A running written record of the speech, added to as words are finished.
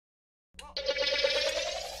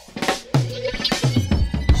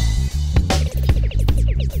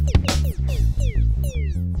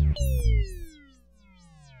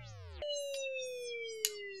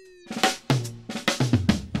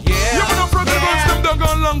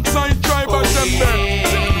alongside tribe of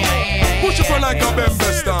Djembe. Push it for like a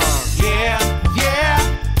Bembe star. Yeah, yeah.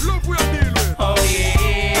 Love we are dealing with. Oh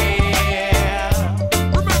yeah.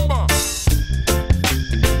 Remember.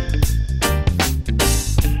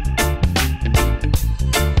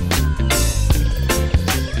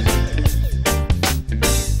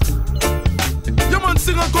 You man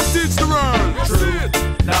sing and come teach the world. You see it.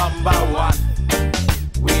 Number one.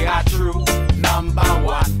 We are true number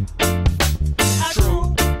one.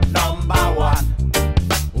 True number one.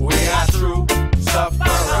 We are true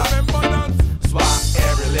sufferer. Remember that. Swap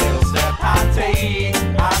every little step I take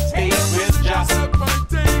with just.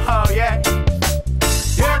 Oh yeah.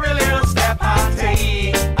 Every little step I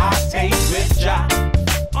take with just.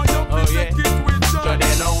 Oh yeah. So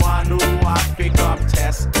they no one who want to come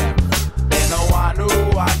test them. They no one who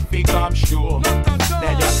want to come sure.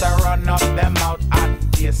 They just run up them out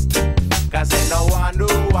and face them. Cause they no one who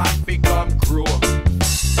want to come crew.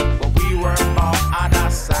 But we were born on a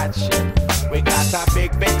sad shit. We got a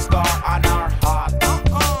big scar on our heart.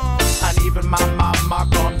 And even my mama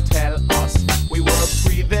come tell us we were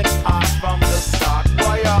breathing hard from the start.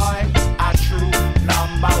 Boy, I true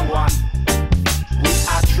number one. We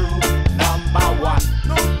are true number one.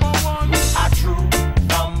 We are true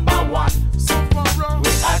number one.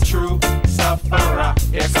 We are true sufferer.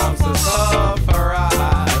 Here comes the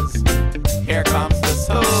sufferers. Here comes the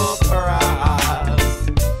sufferers.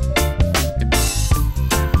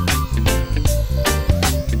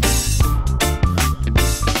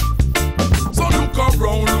 So look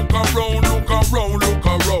around, look around, look around, look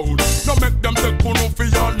around. No make them take one for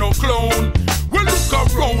you, no clown. Well look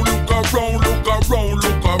around, look around, look around,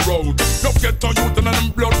 look around. No get on youth and them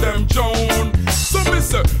blood them down. So me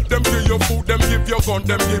say, them give you food, them give you gun,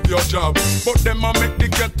 them give you job. But them a make the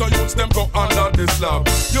ghetto youths, them go under the slab.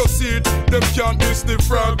 You see it, them can't miss the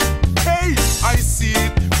frog. Hey, I see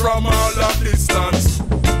it from all a distance.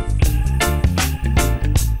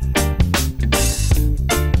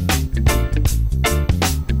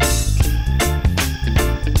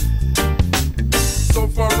 So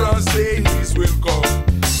far as days will come.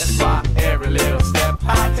 That's why every little step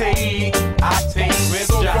I take with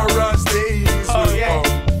So job. far as days will yeah. come.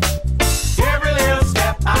 Every little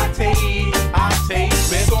step I take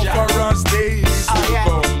with So job. far as days will yeah.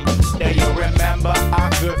 come. Do you remember our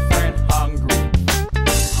good friend Hungry?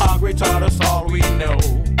 Hungry taught us all we know.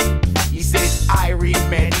 He said, I read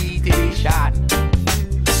meditation.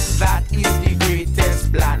 That is the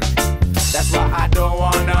greatest plan. That's why I don't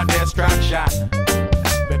want a distraction.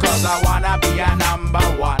 Because I wanna be a number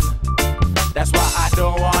one. That's why I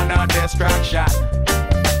don't want a distraction.